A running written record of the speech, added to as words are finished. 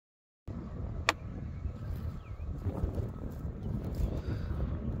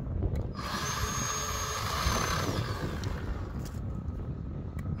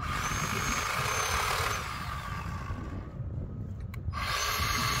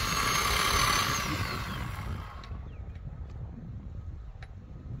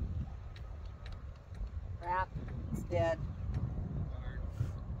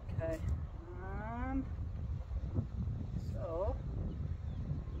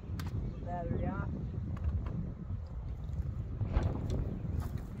battery off.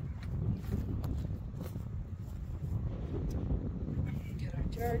 Get our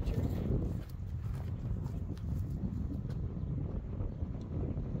charger.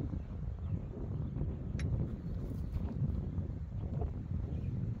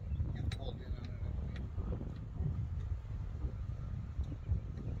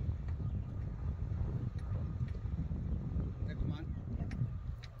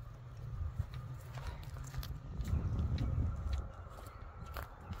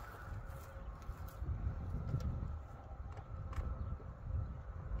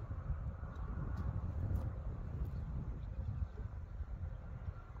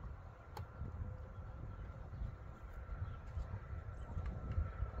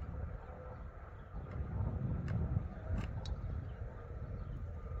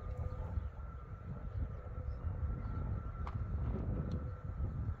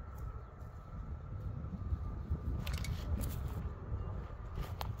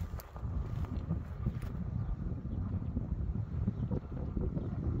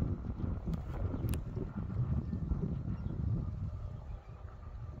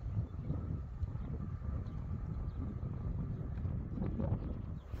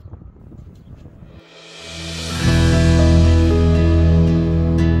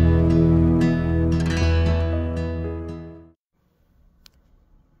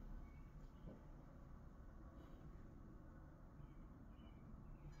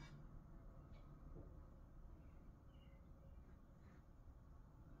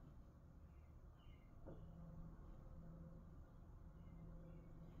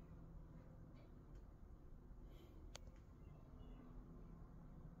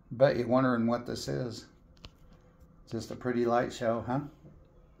 Bet you're wondering what this is. Just a pretty light show, huh?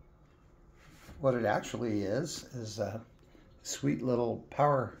 What it actually is a sweet little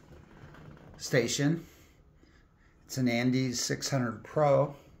power station. It's an Andes 600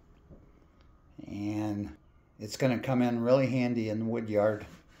 Pro, and it's going to come in really handy in the wood yard.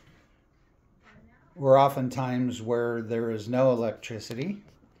 We're oftentimes where there is no electricity,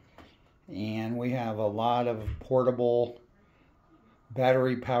 and we have a lot of portable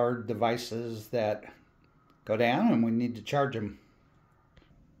battery powered devices that go down and we need to charge them.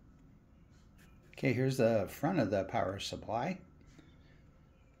 Okay, here's the front of the power supply.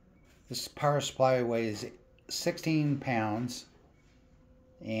 This power supply weighs 16 pounds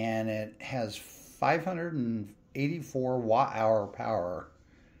and it has 584 watt-hour power,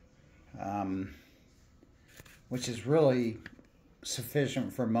 which is really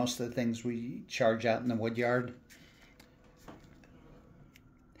sufficient for most of the things we charge out in the wood yard.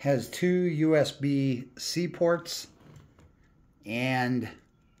 Has 2 USB-C ports and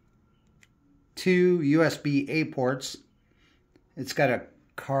 2 USB-A ports. It's got a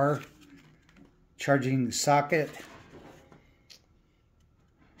car charging socket.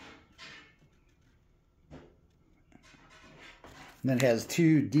 And then it has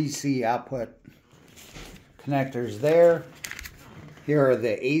 2 DC output connectors there. Here are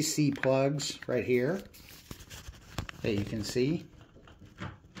the AC plugs right here that you can see.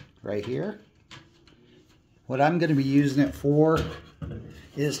 Right here. What I'm going to be using it for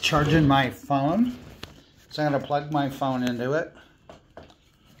is charging my phone. So I'm going to plug my phone into it.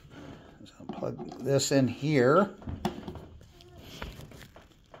 So I'll plug this in here.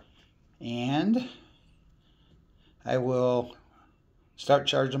 And I will start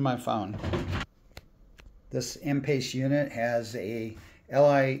charging my phone. This Ampace unit has a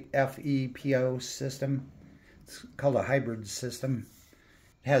LiFePO system. It's called a hybrid system.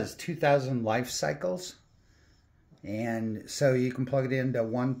 It has 2,000 life cycles, and so you can plug it into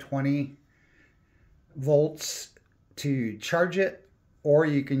 120 volts to charge it, or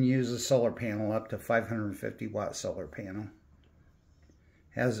you can use a solar panel, up to 550 watt solar panel.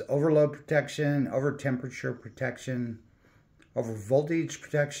 It has overload protection, over temperature protection, over voltage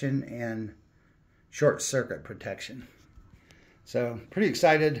protection, and short circuit protection. So pretty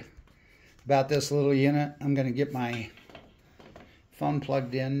excited about this little unit. I'm going to get my phone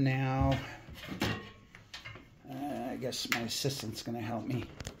plugged in now. I guess my assistant's going to help me.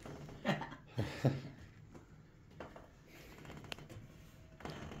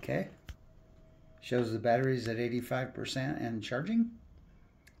 Okay. Shows the battery's at 85% and charging.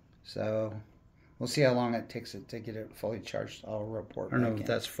 So we'll see how long it takes it to get it fully charged. I'll report. I don't know if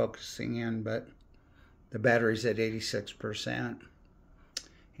that's focusing in, but the battery's at 86%.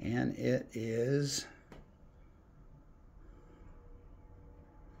 And it is...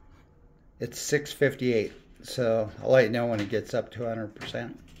 It's 6:58, so I'll let you know when it gets up to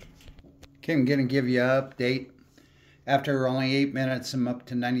 100%. Okay, I'm going to give you an update. After only 8 minutes, I'm up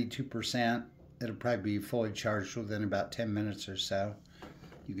to 92%. It'll probably be fully charged within about 10 minutes or so.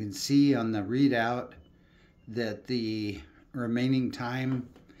 You can see on the readout that the remaining time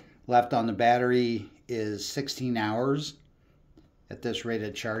left on the battery is 16 hours at this rate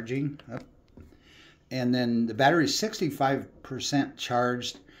of charging. And then the battery is 65%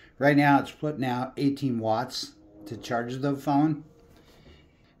 charged. Right now it's putting out 18 watts to charge the phone.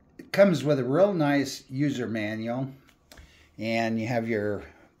 It comes with a real nice user manual, and you have your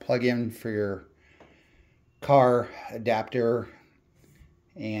plug-in for your car adapter,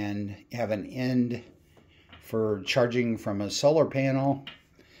 and you have an end for charging from a solar panel.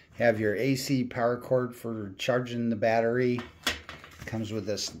 You have your AC power cord for charging the battery. It comes with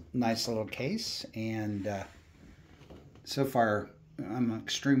this nice little case, and so far I'm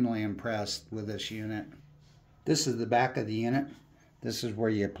extremely impressed with this unit. This is the back of the unit. This is where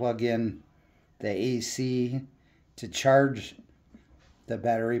you plug in the AC to charge the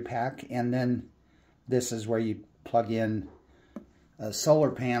battery pack, and then this is where you plug in a solar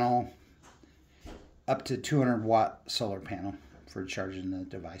panel, up to 200 watt solar panel for charging the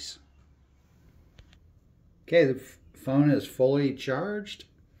device. Okay, the phone is fully charged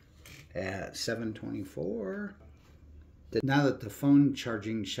at 7:24. Now that the phone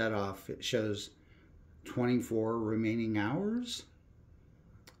charging shut off, it shows 24 remaining hours,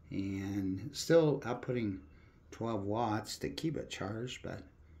 and still outputting 12 watts to keep it charged, but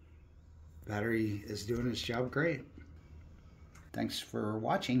battery is doing its job great. Thanks for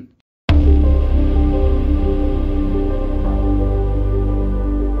watching.